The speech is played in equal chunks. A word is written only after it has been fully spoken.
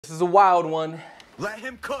This is a wild one. Let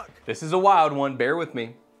him cook. This is a wild one, bear with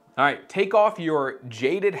me. All right, take off your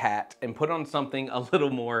jaded hat and put on something a little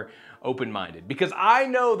more open-minded, because I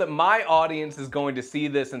know that my audience is going to see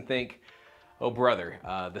this and think, oh brother,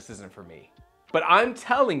 this isn't for me. But I'm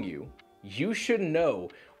telling you, you should know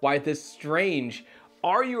why this strange,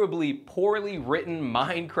 arguably poorly written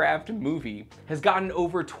Minecraft movie has gotten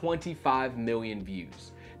over 25 million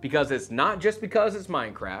views. Because it's not just because it's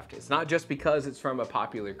Minecraft, it's not just because it's from a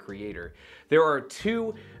popular creator. There are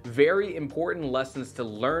two very important lessons to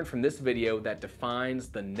learn from this video that defines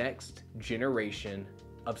the next generation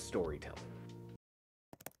of storytelling.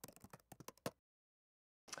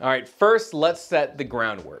 All right, first let's set the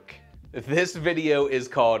groundwork. This video is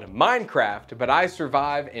called Minecraft, but I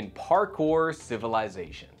survive in parkour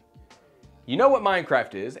civilization. You know what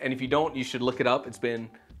Minecraft is, and if you don't, you should look it up. It's been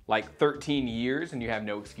like 13 years and you have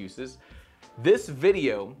no excuses. This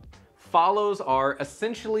video follows our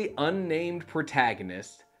essentially unnamed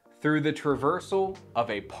protagonist through the traversal of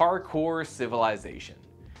a parkour civilization.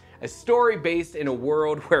 A story based in a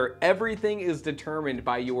world where everything is determined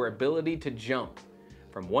by your ability to jump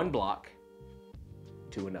from one block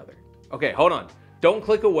to another. Okay, hold on. Don't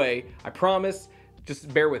click away. I promise.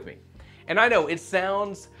 Just bear with me. And I know it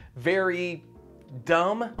sounds very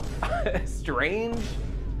dumb, strange,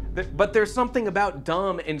 but there's something about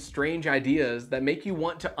dumb and strange ideas that make you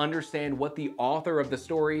want to understand what the author of the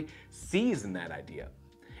story sees in that idea.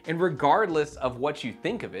 And regardless of what you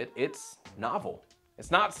think of it, it's novel.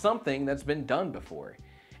 It's not something that's been done before.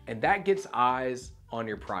 And that gets eyes on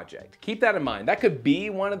your project. Keep that in mind. That could be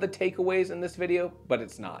one of the takeaways in this video, but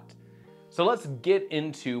it's not. So let's get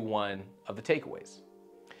into one of the takeaways.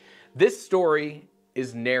 This story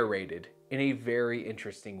is narrated in a very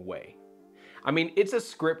interesting way. I mean, it's a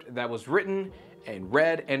script that was written and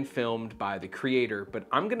read and filmed by the creator, but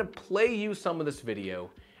I'm gonna play you some of this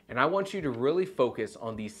video and I want you to really focus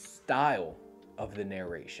on the style of the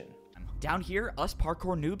narration. Down here, us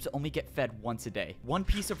parkour noobs only get fed once a day. One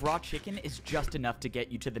piece of raw chicken is just enough to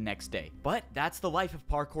get you to the next day. But that's the life of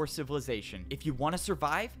parkour civilization. If you want to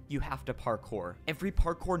survive, you have to parkour. Every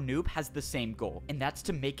parkour noob has the same goal, and that's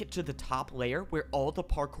to make it to the top layer where all the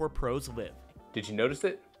parkour pros live. Did you notice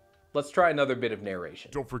it? Let's try another bit of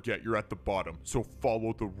narration. Don't forget, you're at the bottom, so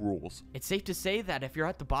follow the rules. It's safe to say that if you're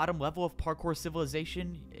at the bottom level of parkour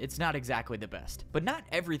civilization, it's not exactly the best. But not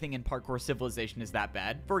everything in parkour civilization is that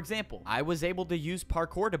bad. For example, I was able to use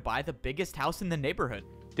parkour to buy the biggest house in the neighborhood.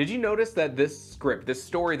 Did you notice that this script, this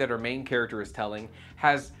story that our main character is telling,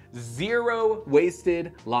 has 0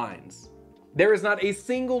 wasted lines? There is not a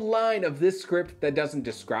single line of this script that doesn't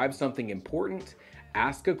describe something important,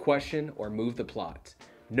 ask a question, or move the plot.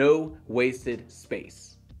 No wasted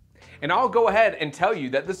space. And I'll go ahead and tell you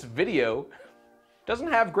that this video doesn't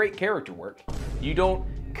have great character work. You don't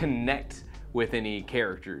connect with any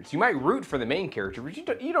characters. You might root for the main character,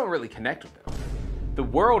 but you don't really connect with them. The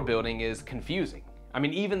world building is confusing. I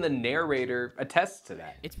mean, even the narrator attests to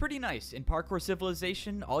that. It's pretty nice. In parkour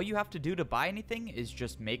civilization, all you have to do to buy anything is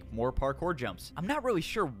just make more parkour jumps. I'm not really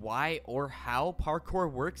sure why or how parkour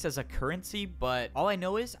works as a currency, but all I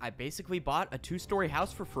know is I basically bought a 2-story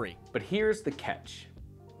house for free. But here's the catch.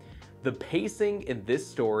 The pacing in this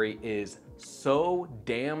story is so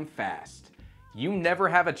damn fast. You never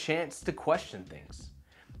have a chance to question things.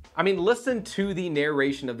 I mean, listen to the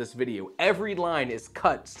narration of this video. Every line is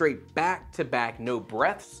cut straight back to back. No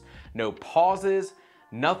breaths, no pauses,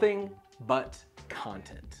 nothing but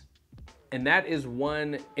content. And that is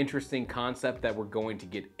one interesting concept that we're going to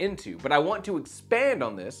get into. But I want to expand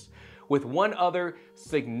on this with one other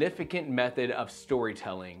significant method of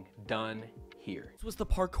storytelling done here. This was the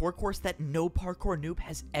parkour course that no parkour noob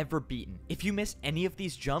has ever beaten. If you miss any of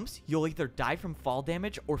these jumps, you'll either die from fall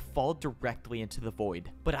damage or fall directly into the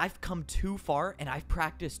void. But I've come too far and I've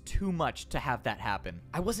practiced too much to have that happen.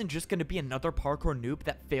 I wasn't just going to be another parkour noob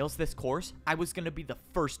that fails this course. I was going to be the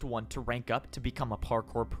first one to rank up to become a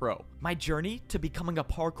parkour pro. My journey to becoming a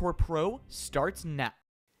parkour pro starts now.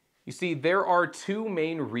 You see, there are two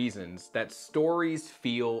main reasons that stories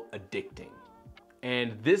feel addicting.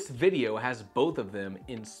 And this video has both of them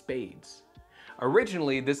in spades.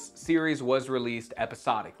 Originally, this series was released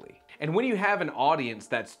episodically. And when you have an audience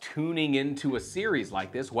that's tuning into a series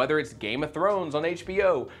like this, whether it's Game of Thrones on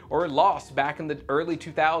HBO, or Lost back in the early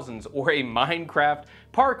 2000s, or a Minecraft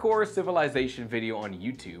parkour civilization video on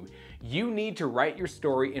YouTube, you need to write your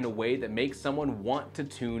story in a way that makes someone want to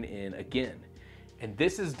tune in again. And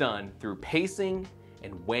this is done through pacing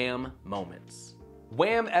and wham moments.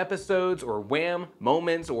 Wham episodes or wham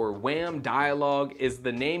moments or wham dialogue is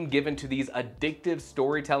the name given to these addictive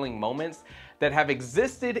storytelling moments that have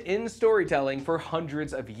existed in storytelling for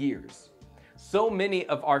hundreds of years. So many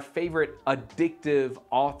of our favorite addictive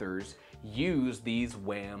authors use these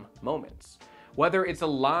wham moments. Whether it's a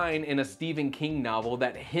line in a Stephen King novel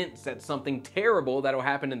that hints at something terrible that'll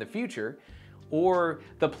happen in the future, or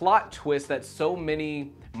the plot twist that so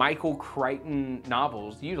many Michael Crichton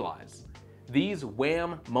novels utilize. These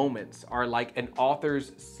wham moments are like an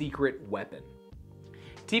author's secret weapon.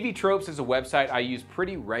 TV Tropes is a website I use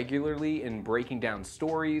pretty regularly in breaking down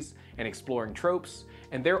stories and exploring tropes,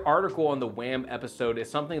 and their article on the wham episode is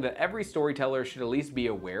something that every storyteller should at least be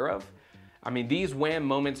aware of. I mean, these wham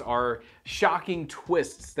moments are shocking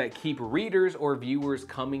twists that keep readers or viewers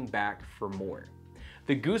coming back for more.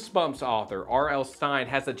 The Goosebumps author, R.L. Stine,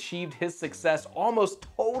 has achieved his success almost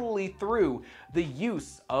totally through the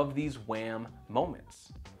use of these wham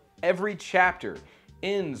moments. Every chapter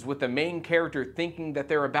ends with the main character thinking that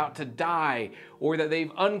they're about to die or that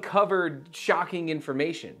they've uncovered shocking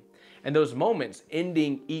information. And those moments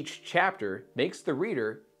ending each chapter makes the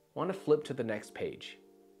reader want to flip to the next page.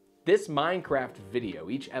 This Minecraft video,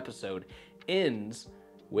 each episode, ends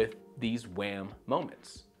with these wham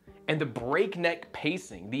moments. And the breakneck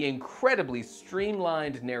pacing, the incredibly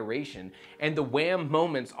streamlined narration, and the wham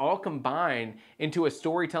moments all combine into a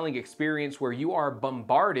storytelling experience where you are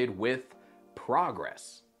bombarded with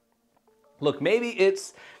progress. Look, maybe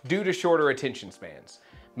it's due to shorter attention spans.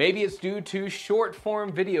 Maybe it's due to short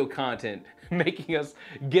form video content making us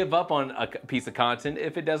give up on a piece of content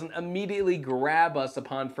if it doesn't immediately grab us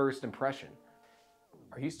upon first impression.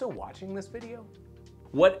 Are you still watching this video?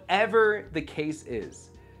 Whatever the case is,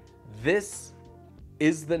 this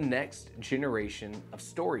is the next generation of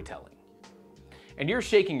storytelling. And you're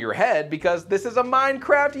shaking your head because this is a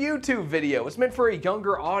Minecraft YouTube video. It's meant for a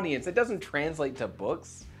younger audience. It doesn't translate to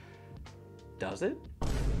books, does it?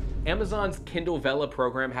 Amazon's Kindle Vella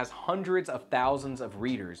program has hundreds of thousands of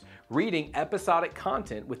readers reading episodic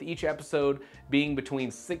content, with each episode being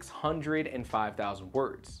between 600 and 5,000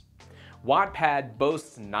 words. Wattpad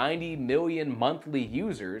boasts 90 million monthly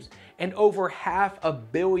users and over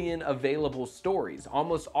 500 million available stories,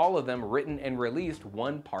 almost all of them written and released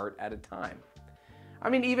one part at a time.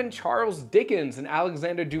 I mean, even Charles Dickens and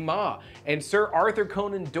Alexander Dumas and Sir Arthur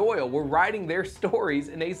Conan Doyle were writing their stories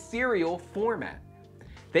in a serial format.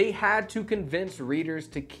 They had to convince readers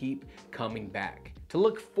to keep coming back, to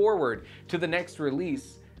look forward to the next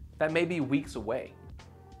release that may be weeks away.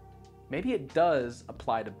 Maybe it does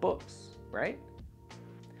apply to books, right?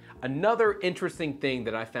 Another interesting thing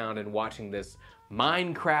that I found in watching this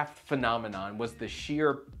Minecraft phenomenon was the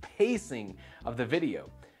sheer pacing of the video.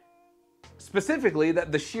 Specifically,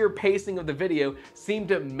 that the sheer pacing of the video seemed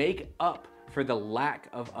to make up for the lack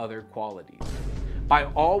of other qualities. By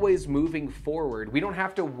always moving forward, we don't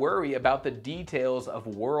have to worry about the details of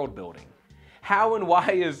world building. How and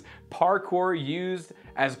why is parkour used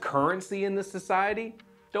as currency in this society?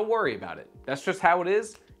 Don't worry about it. That's just how it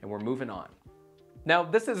is, and we're moving on. Now,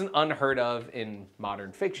 this isn't unheard of in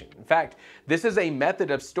modern fiction. In fact, this is a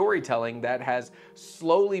method of storytelling that has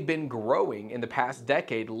slowly been growing in the past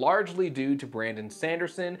decade, largely due to Brandon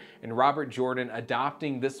Sanderson and Robert Jordan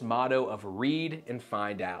adopting this motto of read and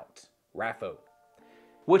find out, RAFO,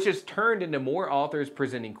 which has turned into more authors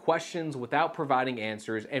presenting questions without providing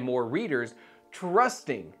answers and more readers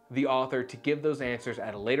trusting the author to give those answers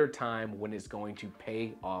at a later time when it's going to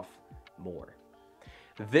pay off more.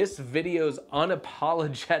 This video's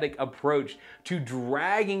unapologetic approach to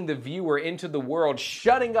dragging the viewer into the world,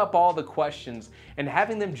 shutting up all the questions, and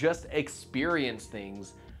having them just experience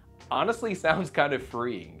things honestly sounds kind of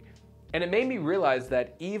freeing. And it made me realize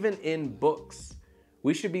that even in books,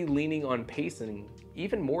 we should be leaning on pacing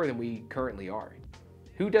even more than we currently are.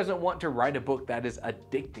 Who doesn't want to write a book that is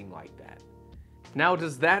addicting like that? Now,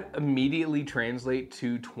 does that immediately translate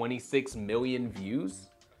to 26 million views?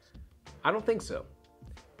 I don't think so.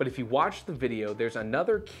 But if you watch the video, there's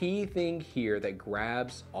another key thing here that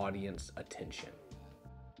grabs audience attention.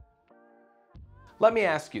 Let me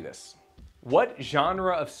ask you this. What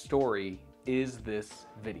genre of story is this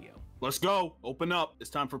video? Let's go. Open up. It's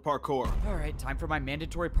time for parkour. All right, time for my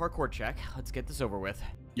mandatory parkour check. Let's get this over with.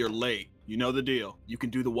 You're late. You know the deal. You can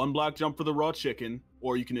do the 1-block jump for the raw chicken,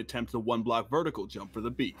 or you can attempt the 1-block vertical jump for the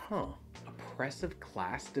beef. Oppressive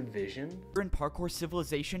class division? In parkour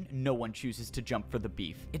civilization, no one chooses to jump for the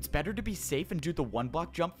beef. It's better to be safe and do the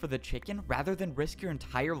 1-block jump for the chicken rather than risk your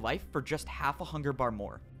entire life for just half a hunger bar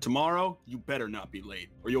more. Tomorrow, you better not be late,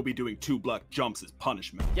 or you'll be doing 2-block jumps as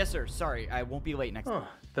punishment. Yes, sir. Sorry, I won't be late next time.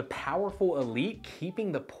 The powerful elite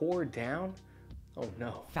keeping the poor down? Oh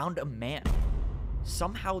no. Found a man.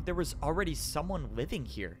 Somehow there was already someone living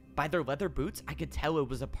here. By their leather boots, I could tell it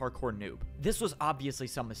was a parkour noob. This was obviously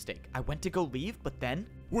some mistake. I went to go leave, but then...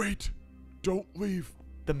 Wait! Don't leave!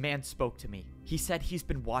 The man spoke to me. He said he's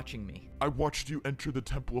been watching me. I watched you enter the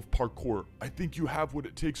Temple of Parkour. I think you have what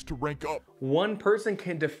it takes to rank up. One person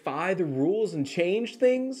can defy the rules and change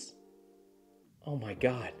things? Oh my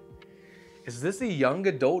god. Is this a young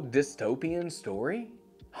adult dystopian story?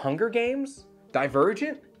 Hunger Games?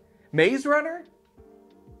 Divergent? Maze Runner?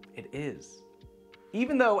 It is.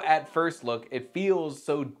 Even though at first look it feels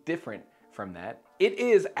so different from that, it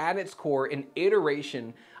is at its core an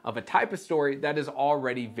iteration of a type of story that is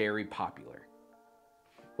already very popular.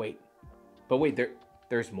 Wait,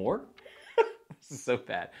 there's more? This is so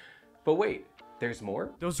bad. But wait, there's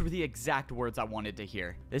more? Those were the exact words I wanted to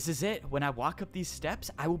hear. This is it. When I walk up these steps,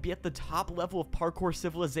 I will be at the top level of parkour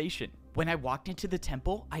civilization. When I walked into the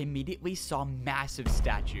temple, I immediately saw massive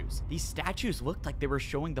statues. These statues looked like they were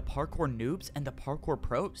showing the parkour noobs and the parkour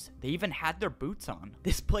pros. They even had their boots on.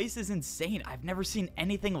 This place is insane. I've never seen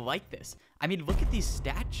anything like this. I mean, look at these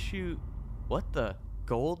What the?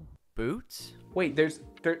 Gold boots? Wait,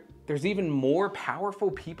 there's even more powerful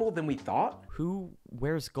people than we thought? Who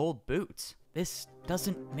wears gold boots? This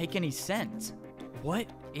doesn't make any sense. What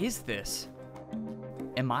is this?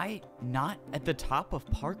 Am I not at the top of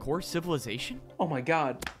parkour civilization? Oh my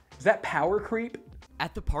god, is that power creep?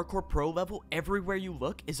 At the parkour pro level, everywhere you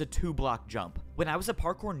look is a 2-block jump. When I was a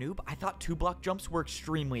parkour noob, I thought 2-block jumps were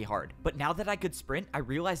extremely hard. But now that I could sprint, I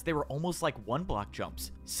realized they were almost like 1-block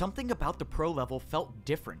jumps. Something about the pro level felt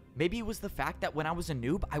different. Maybe it was the fact that when I was a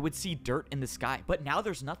noob, I would see dirt in the sky. But now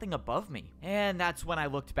there's nothing above me. And that's when I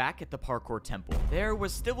looked back at the parkour temple. There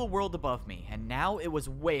was still a world above me, and now it was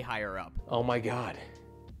way higher up. Oh my god.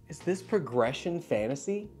 Is this progression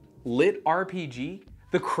fantasy? Lit RPG?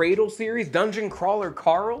 The Cradle series? Dungeon Crawler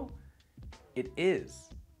Carl? It is.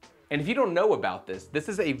 And if you don't know about this, this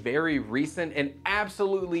is a very recent and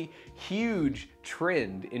absolutely huge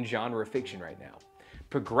trend in genre fiction right now.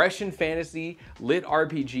 Progression fantasy, lit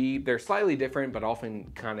RPG, they're slightly different but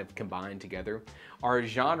often kind of combined together, are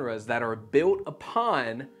genres that are built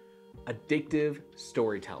upon addictive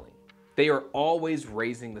storytelling. They are always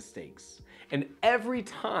raising the stakes. And every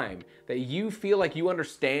time that you feel like you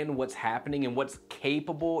understand what's happening and what's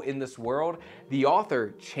capable in this world, the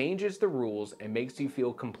author changes the rules and makes you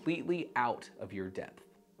feel completely out of your depth.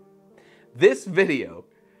 This video,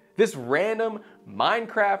 this random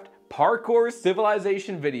Minecraft parkour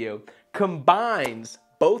civilization video, combines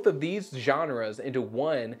both of these genres into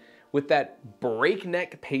one with that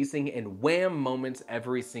breakneck pacing and wham moments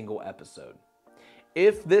every single episode.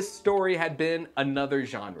 If this story had been another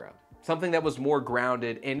genre, something that was more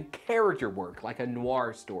grounded in character work, like a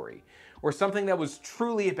noir story, or something that was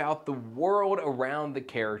truly about the world around the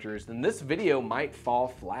characters, then this video might fall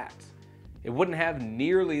flat. It wouldn't have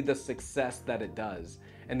nearly the success that it does,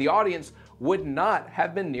 and the audience would not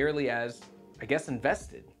have been nearly as, I guess,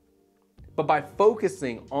 invested. But by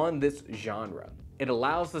focusing on this genre, it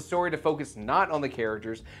allows the story to focus not on the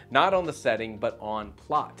characters, not on the setting, but on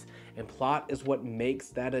plot. And plot is what makes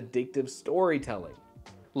that addictive storytelling.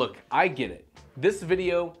 Look, I get it. This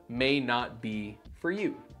video may not be for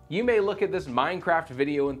you. You may look at this Minecraft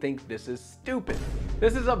video and think this is stupid.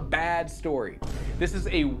 This is a bad story. This is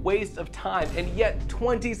a waste of time, and yet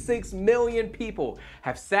 26 million people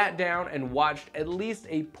have sat down and watched at least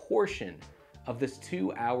a portion of this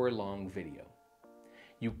 2-hour-long video.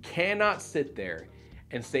 You cannot sit there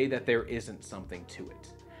and say that there isn't something to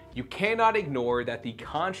it. You cannot ignore that the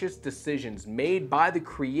conscious decisions made by the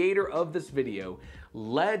creator of this video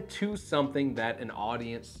led to something that an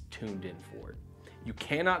audience tuned in for. You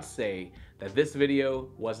cannot say that this video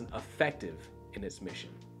wasn't effective in its mission.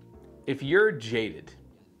 If you're jaded,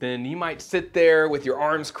 then you might sit there with your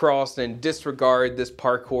arms crossed and disregard this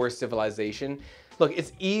parkour civilization. Look,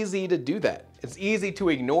 it's easy to do that. It's easy to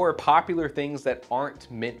ignore popular things that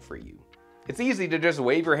aren't meant for you. It's easy to just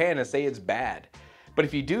wave your hand and say it's bad. But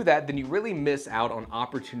if you do that, then you really miss out on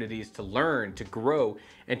opportunities to learn, to grow,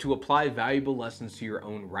 and to apply valuable lessons to your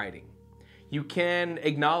own writing. You can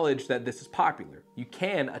acknowledge that this is popular. You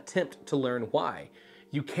can attempt to learn why.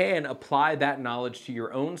 You can apply that knowledge to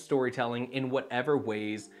your own storytelling in whatever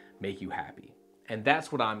ways make you happy. And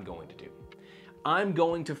that's what I'm going to do. I'm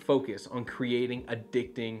going to focus on creating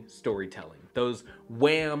addicting storytelling, those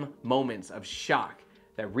wham moments of shock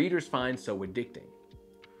that readers find so addicting.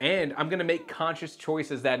 And I'm gonna make conscious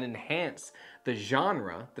choices that enhance the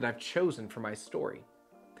genre that I've chosen for my story.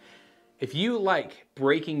 If you like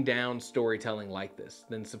breaking down storytelling like this,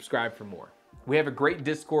 then subscribe for more. We have a great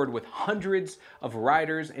Discord with hundreds of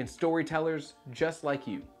writers and storytellers just like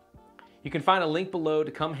you. You can find a link below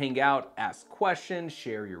to come hang out, ask questions,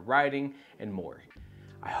 share your writing, and more.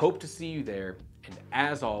 I hope to see you there, and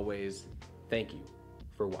as always, thank you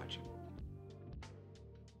for watching.